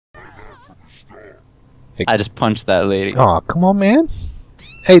I just punched that lady. Oh, come on, man.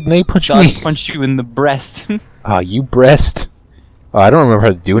 Hey, now you punch me. I punched you in the breast. Ah, you breast. Oh, I don't remember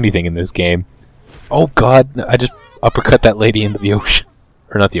how to do anything in this game. Oh god, I just uppercut that lady into the ocean.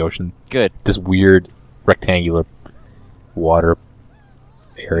 Or not the ocean. Good. This weird rectangular water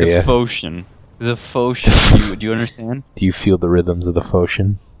area. The Focean. The Focean. Do you understand? Do you feel the rhythms of the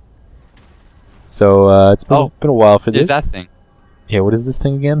Focean? So, it's been a while for this. There's that thing. Yeah, what is this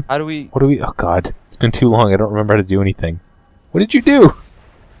thing again? How do we... What do we... Oh god, it's been too long, I don't remember how to do anything. What did you do?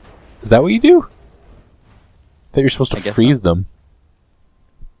 Is that what you do? I thought you were supposed to freeze them.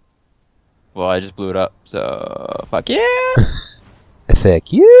 Well, I just blew it up, so... Fuck yeah!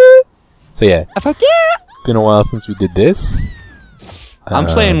 Fuck yeah! So yeah. Fuck yeah! It's been a while since we did this. I'm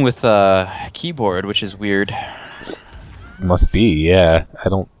playing with keyboard, which is weird. Must be, yeah. I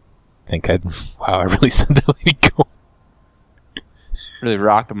don't think I'd... Wow, I really said that lady go. Really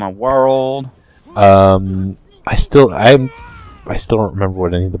rocked my world. I still don't remember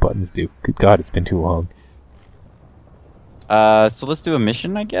what any of the buttons do. Good God, it's been too long. So let's do a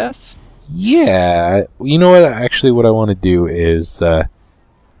mission, I guess? Yeah. You know what? Actually, what I want to do is,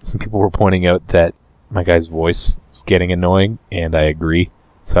 some people were pointing out that my guy's voice is getting annoying, and I agree.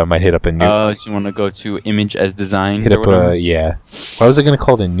 So I might hit up a new... Oh, so you want to go to image as designed? Hit up a... Yeah. Why was I going to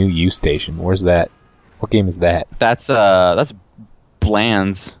call it a new U station? Where's that? What game is that? That's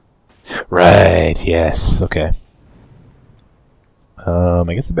Bland's. Right, yes. Okay. I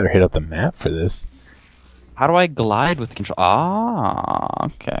guess I better hit up the map for this. How do I glide with the control? Ah,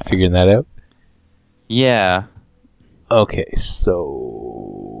 okay. Figuring that out? Yeah. Okay, so...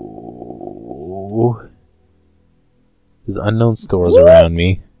 There's unknown stores around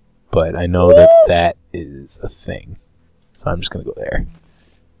me, but I know that that is a thing. So I'm just gonna go there.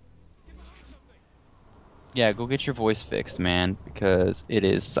 Yeah, go get your voice fixed, man, because it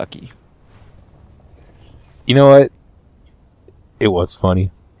is sucky. You know what? It was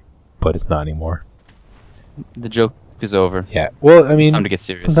funny, but it's not anymore. The joke is over. Yeah. Well, I mean, it's time to get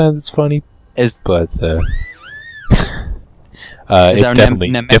serious. Sometimes it's funny, but as it's our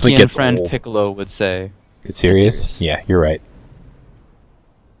definitely gets friend old. Piccolo would say. Get serious? Yeah, you're right.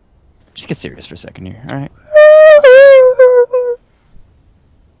 Just get serious for a second here, all right?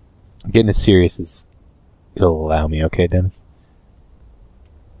 Getting as serious as it'll allow me, okay, Dennis?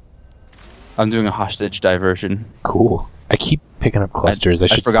 I'm doing a hostage diversion. Cool. I keep picking up clusters. I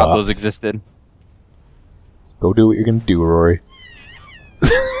should forgot stop. those existed. Go do what you're gonna do, Rory.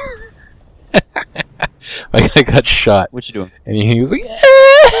 My guy got shot. What you doing? And he was like,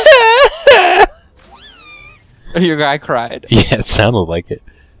 Your guy cried. yeah, it sounded like it.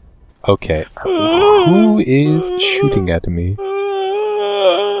 Okay. Who is shooting at me?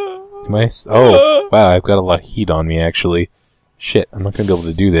 Am I... Oh, wow, I've got a lot of heat on me, actually. Shit, I'm not gonna be able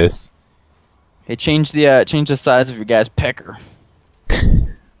to do this. Hey, change the size of your guy's pecker.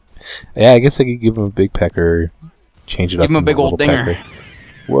 Yeah, I guess I could give him a big pecker. Change it up. Give him a big old dinger. Pecker.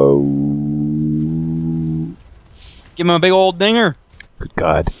 Whoa. Give him a big old dinger. Good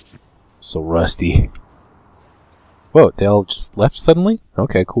God. So rusty. Whoa, they all just left suddenly?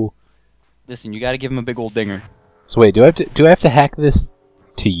 Okay, cool. Listen, you gotta give him a big old dinger. So wait, do I have to hack this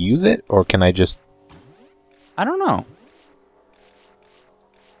to use it, or can I just... I don't know.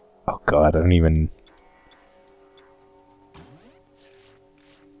 Oh God, I don't even...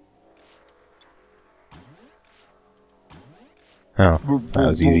 Oh, that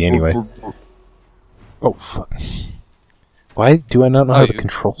was easy anyway. Oh, fuck. Why do I not know how the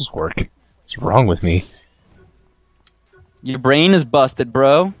controls work? What's wrong with me? Your brain is busted,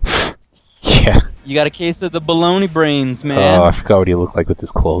 bro. Yeah. You got a case of the baloney brains, man. Oh, I forgot what he looked like with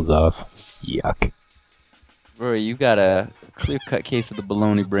his clothes off. Yuck. Rory, you got a clear-cut case of the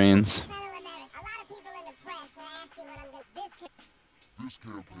baloney brains.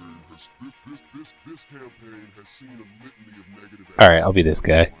 Alright, I'll be this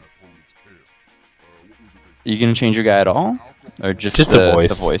guy. Are you gonna change your guy at all? Or just the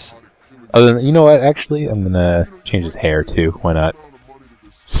voice. The voice? Other than, you know what, actually, I'm gonna change his hair too. Why not?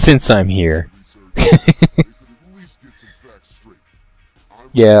 Since I'm here.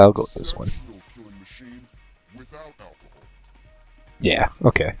 Yeah, I'll go with this one. Yeah,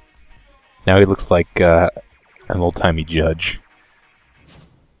 okay. Now he looks like an old-timey judge.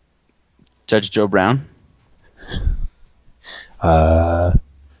 Judge Joe Brown?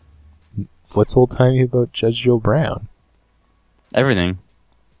 What's old-timey about Judge Joe Brown? Everything.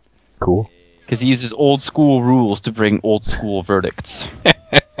 Cool. Because he uses old-school rules to bring old-school verdicts.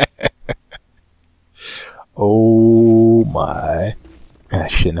 Oh my! Ah,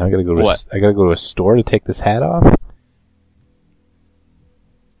 shit! Now I gotta go to a store to take this hat off.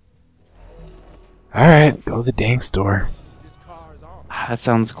 Alright, go to the dang store. That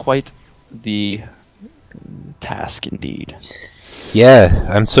sounds quite the task indeed. Yeah,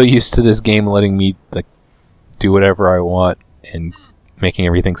 I'm so used to this game letting me like do whatever I want and making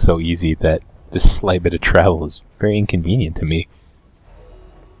everything so easy that this slight bit of travel is very inconvenient to me.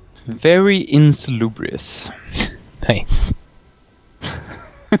 Very insalubrious. Nice.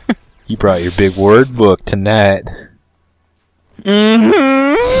 You brought your big word book tonight.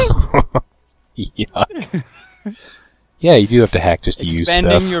 Mm-hmm. Yuck. Yeah, you do have to hack just to use stuff.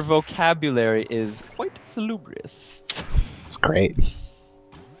 Expanding your vocabulary is quite salubrious. It's great.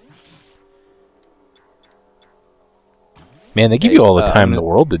 Man, they give you all the time in the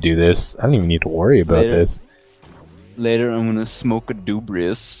world to do this. I don't even need to worry about this. Later, I'm gonna smoke a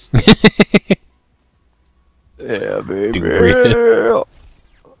dubrious. Yeah, baby. Dubrious.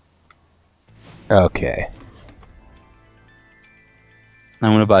 Okay.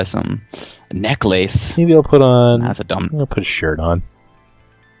 I'm gonna buy some necklace. Maybe I'll put on... That's a dumb... I'm gonna put a shirt on.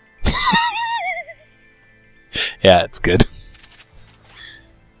 Yeah, it's good.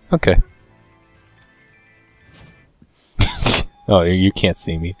 Okay. Oh, you can't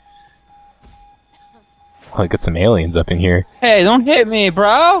see me. Oh, I got some aliens up in here. Hey, don't hit me,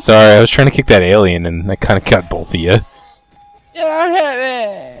 bro! Sorry, I was trying to kick that alien and I kind of got both of you. You don't hit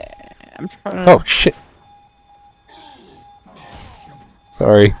me! I'm trying to... Oh, shit.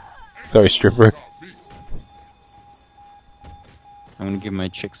 Sorry. Sorry, stripper. I'm gonna give my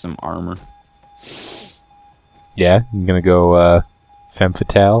chick some armor. Yeah, I'm gonna go, femme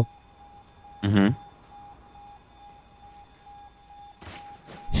fatale. Mm-hmm.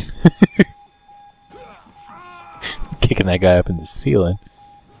 Kicking that guy up in the ceiling.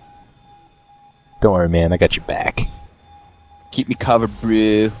 Don't worry, man, I got your back. Keep me covered,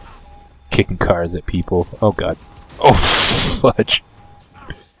 bro. Kicking cars at people. Oh, God. Oh, fudge.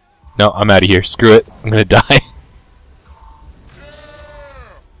 No, I'm out of here. Screw it. I'm gonna die.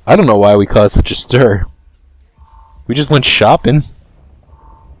 I don't know why we caused such a stir. We just went shopping.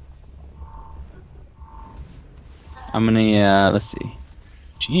 I'm gonna, let's see.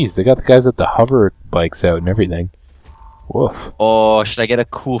 Jeez, they got the guys at the hover bikes out and everything. Woof. Oh, should I get a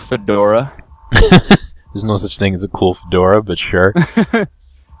cool fedora? There's no such thing as a cool fedora, but sure.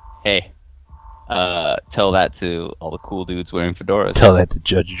 Hey, tell that to all the cool dudes wearing fedoras. Tell that to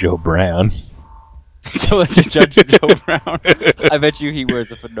Judge Joe Brown. Tell that to Judge Joe Brown. I bet you he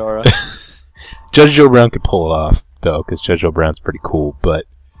wears a fedora. Judge Joe Brown could pull it off, though, because Judge Joe Brown's pretty cool, but...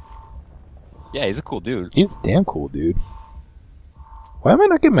 Yeah, he's a cool dude. He's a damn cool dude. Why am I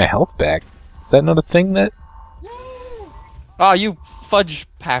not getting my health back? Is that not a thing that... Oh, you fudge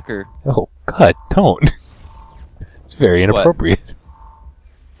packer. Oh, God, don't. It's very inappropriate.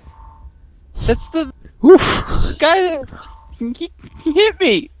 That's the Oof. guy that... He hit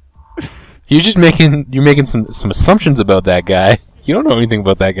me! You're making some assumptions about that guy. You don't know anything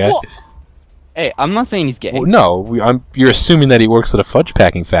about that guy. Well, hey, I'm not saying he's gay. Well, no, you're assuming that he works at a fudge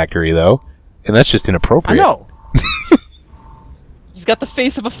packing factory, though. And that's just inappropriate. I know. He's got the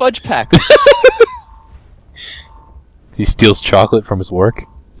face of a fudge packer. He steals chocolate from his work.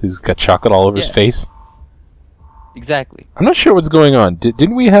 So he's got chocolate all over his face. Exactly. I'm not sure what's going on.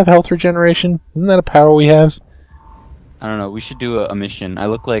 Didn't we have health regeneration? Isn't that a power we have? I don't know. We should do a mission. I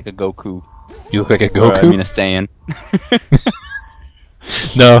look like a Goku. You look like a Or, Goku? I mean a Saiyan.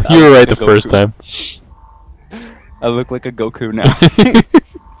 No, you were right the first time. I look like a Goku now.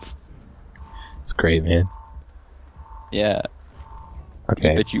 It's great, man. Yeah.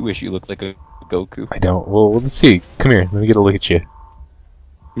 Okay. I bet you wish you looked like a Goku. I don't. Well, let's see. Come here. Let me get a look at you.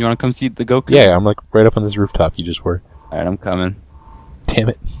 You want to come see the Goku? Yeah, I'm like right up on this rooftop you just were. Alright, I'm coming. Damn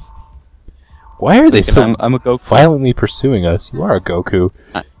it. Why are they so I'm a Goku. violently pursuing us? You are a Goku.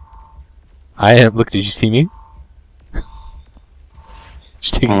 I am. Look, did you see me?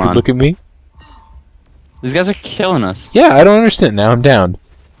 Just take a good look at me. These guys are killing us. Yeah, I don't understand. Now I'm down.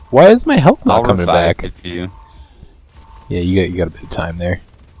 Why is my health not coming back? You. Yeah, you got a bit of time there.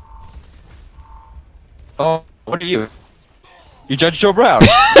 Oh, what are you? You Judge Joe Brown.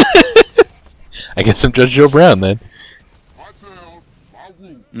 I guess I'm Judge Joe Brown then.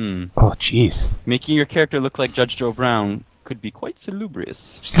 Oh, jeez. Making your character look like Judge Joe Brown could be quite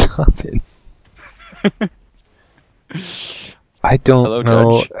salubrious. Stop it. I don't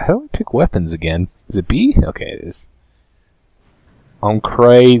know. Judge. How do I pick weapons again? Is it B? Okay, it is. I'm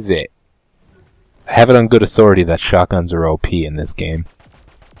crazy. I have it on good authority that shotguns are OP in this game.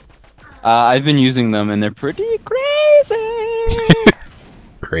 I've been using them and they're pretty crazy.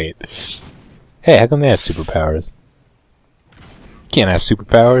 Great. Hey, how come they have superpowers? Can't have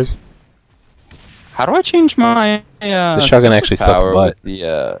superpowers. How do I change my The shotgun actually sucks butt.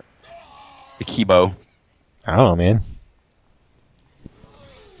 The The Kibo. I don't know, man.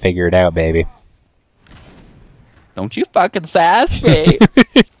 Figure it out, baby. Don't you fucking sass me.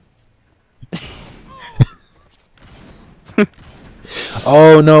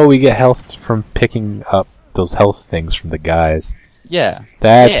 Oh no, we get health from picking up those health things from the guys. Yeah.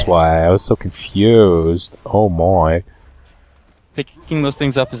 That's Yeah. why I was so confused. Oh my. Picking those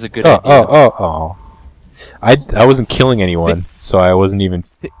things up is a good Oh, idea. oh. I wasn't killing anyone, so I wasn't even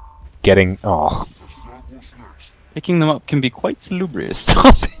getting. Oh. Picking them up can be quite salubrious.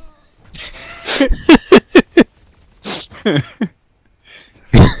 Stop it.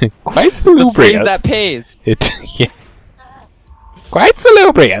 Quite The salubrious. phrase that pays. Yeah. Quite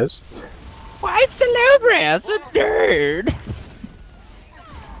salubrious. Quite salubrious, a nerd.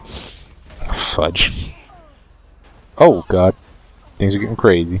 Fudge. Oh god. Things are getting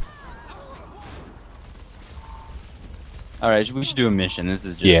crazy. Alright, we should do a mission. This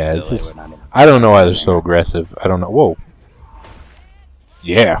is just Yeah, silly. this is. We're not- I don't know why they're so aggressive. I don't know. Whoa.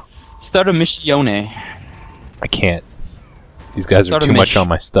 Yeah. Start a missione. I can't. These guys are Start a too much mish. on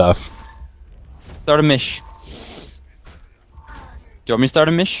my stuff. Start a mish. Do you want me to start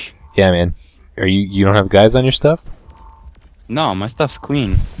a mish? Yeah, man. Are you don't have guys on your stuff? No, my stuff's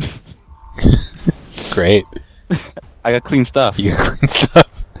clean. Great. I got clean stuff. You got clean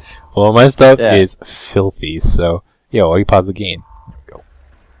stuff. Well, my stuff Yeah. is filthy, so yo, why you pause the game? There we go.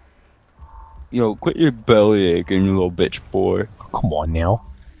 Yo, quit your belly aching, you little bitch boy. Oh, come on now.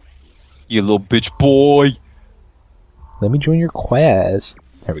 You little bitch boy. Let me join your quest.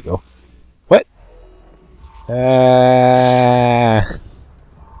 There we go. What?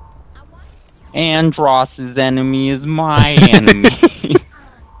 Andross's enemy is my enemy.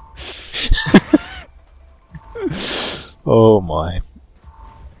 Oh my.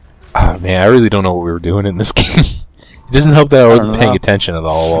 Oh man, I really don't know what we were doing in this game. It doesn't help that I wasn't paying know. attention at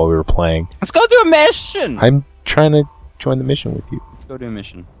all while we were playing. Let's go do a mission. I'm trying to join the mission with you. Let's go do a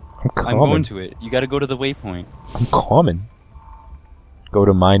mission. I'm I'm going coming. to it. You gotta go to the waypoint. I'm coming. Go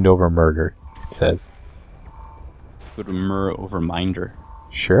to mind over murder, it says. Go to Mur over Minder.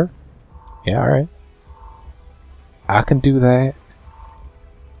 Sure. Yeah, alright. I can do that.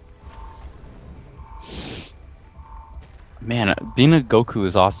 Man, being a Goku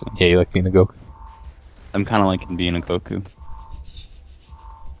is awesome. Yeah, you like being a Goku? I'm kind of liking being a Goku.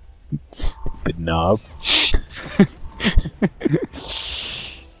 Stupid knob.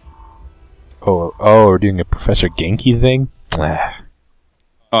 Oh, we're doing a Professor Genki thing? Ah.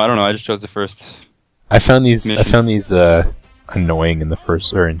 Oh, I don't know. I just chose the first. I found these Mission. Annoying in the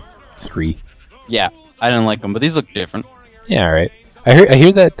first, or in 3. Yeah, I didn't like them, but these look different. Yeah, alright. I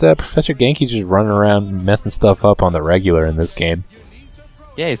hear that Professor Genki's just running around messing stuff up on the regular in this game.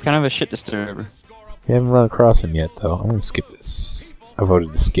 Yeah, he's kind of a shit disturber. We haven't run across him yet, though. I'm gonna skip this. I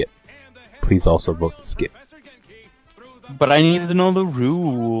voted to skip. Please also vote to skip. But I need to know the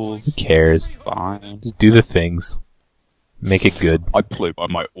rules. Who cares? Fine. Just do the things. Make it good. I play by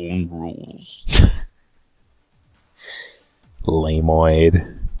my own rules.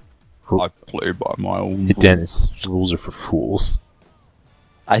 Lameoid. I play by my own Hey, rules. Dennis, rules are for fools.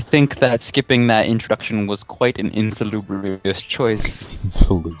 I think that skipping that introduction was quite an insalubrious choice.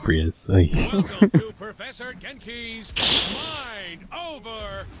 Salubrious. Ay. Welcome to Professor Genki's Mind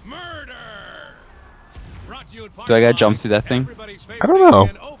Over Murder. Brought to you in part Do I gotta by jump through that thing? everybody's I don't know.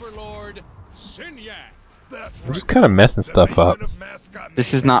 favorite overlord, Sinyak. I'm just kind of messing stuff up.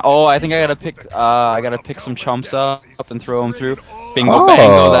 This is not. Oh, I think I gotta pick some chumps up and throw them through. Bingo,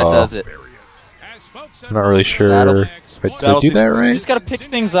 bango, that does it. I'm not really sure. That'll- Did I do that You right? just gotta pick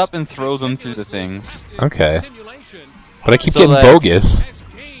things up and throw them through the things. Okay. But I keep So, getting like- bogus.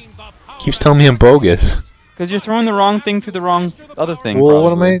 Keeps telling me I'm bogus. Because you're throwing the wrong thing through the wrong other thing. Well,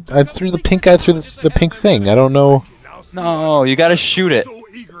 what am probably. I threw the pink guy through the pink thing. I don't know. No, you gotta shoot it.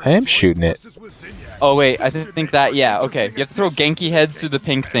 I am shooting it. Oh wait, I think that, yeah, okay. You have to throw Genki heads through the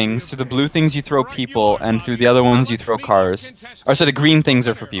pink things, through the blue things you throw people, and through the other ones you throw cars. Or so the green things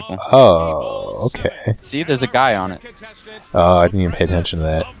are for people. Oh, okay. See, there's a guy on it. Oh, I didn't even pay attention to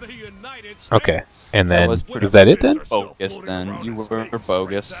that. Okay. And then, was pretty- is that it then? Bogus then. You were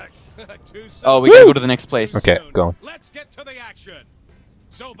bogus. Oh, we gotta go to the next place. Okay, go. Let's get to the action.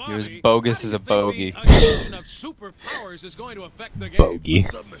 So, You're as Bobby, bogus as a bogey. a combination of superpowers is going to affect the game. Bogey.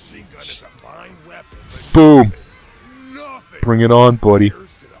 Submachine gun is a fine weapon, but Boom. nothing Bring it on, buddy.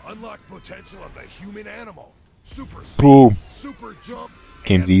 compares to the unlocked potential of the human animal. Super speed, Boom. super jump. This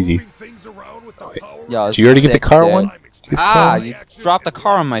game's and easy. moving things around with the power Yeah, of this Did you already is get the sick, car dude. one? Ah, extreme you action dropped the and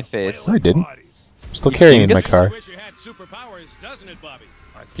car on my face. No, I didn't. bodies. I'm still carrying my dingus. car. Wish you had superpowers, doesn't it, Bobby?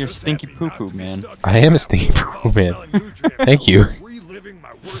 I'm You're just stinky happy not poo-poo, to be man. stuck I am a stinky poo-poo, man. smelling nutrient Thank you. reliving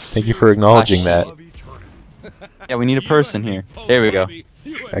my Thank you for acknowledging that. Yeah, we need a person here. There we go.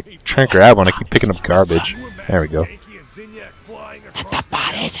 I try to grab one, I keep picking up garbage. There we go. The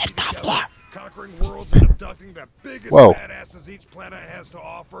bodies at the floor. Conquering worlds and abducting the biggest Whoa. badasses each planet has to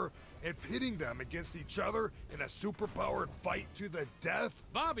offer, and pitting them against each other in a superpowered fight to the death.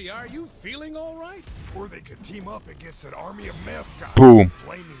 Bobby, are you feeling all right? Or they could team up against an army of mascots. Boom.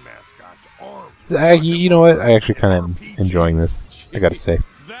 Flaming mascots, armed. You know what? I actually kind of enjoying this, I gotta say.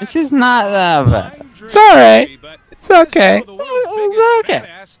 This is not that bad. It's alright. It's okay. It's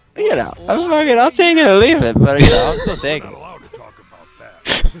okay. You know, I'll take it or leave it, but you know, I'll still take Not it. allowed to talk about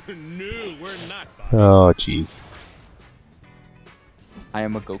that. No, we're not, Bobby. Oh, jeez. I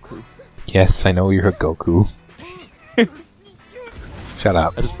am a Goku. Yes, I know you're a Goku. Shut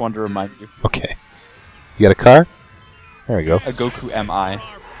up. I just wanted to remind you. Okay. You got a car? There we go. A Goku am I.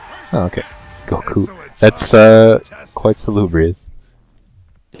 Oh, okay. Goku. That's, quite salubrious.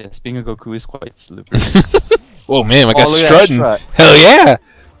 Yes, being a Goku is quite salubrious. Oh, man, I got Oh, look at that strutting. strut. Hell yeah!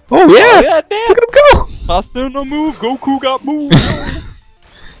 Oh, yeah! yeah, damn. Look at him go! Faster no move, Goku got moved.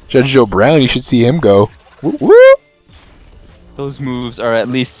 Judge Joe Brown, you should see him go. Woo woo! Those moves are at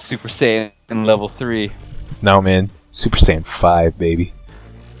least Super Saiyan level 3. No, man. Super Saiyan 5, baby.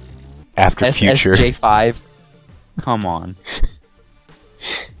 After future. SSJ5. Come on.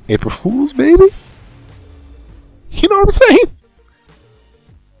 April Fools, baby? You know what I'm saying?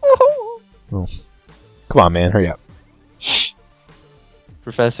 Oh. Come on, man. Hurry up.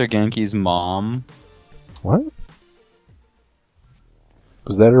 Professor Genki's mom. What?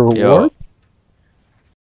 Was that a reward? Yo,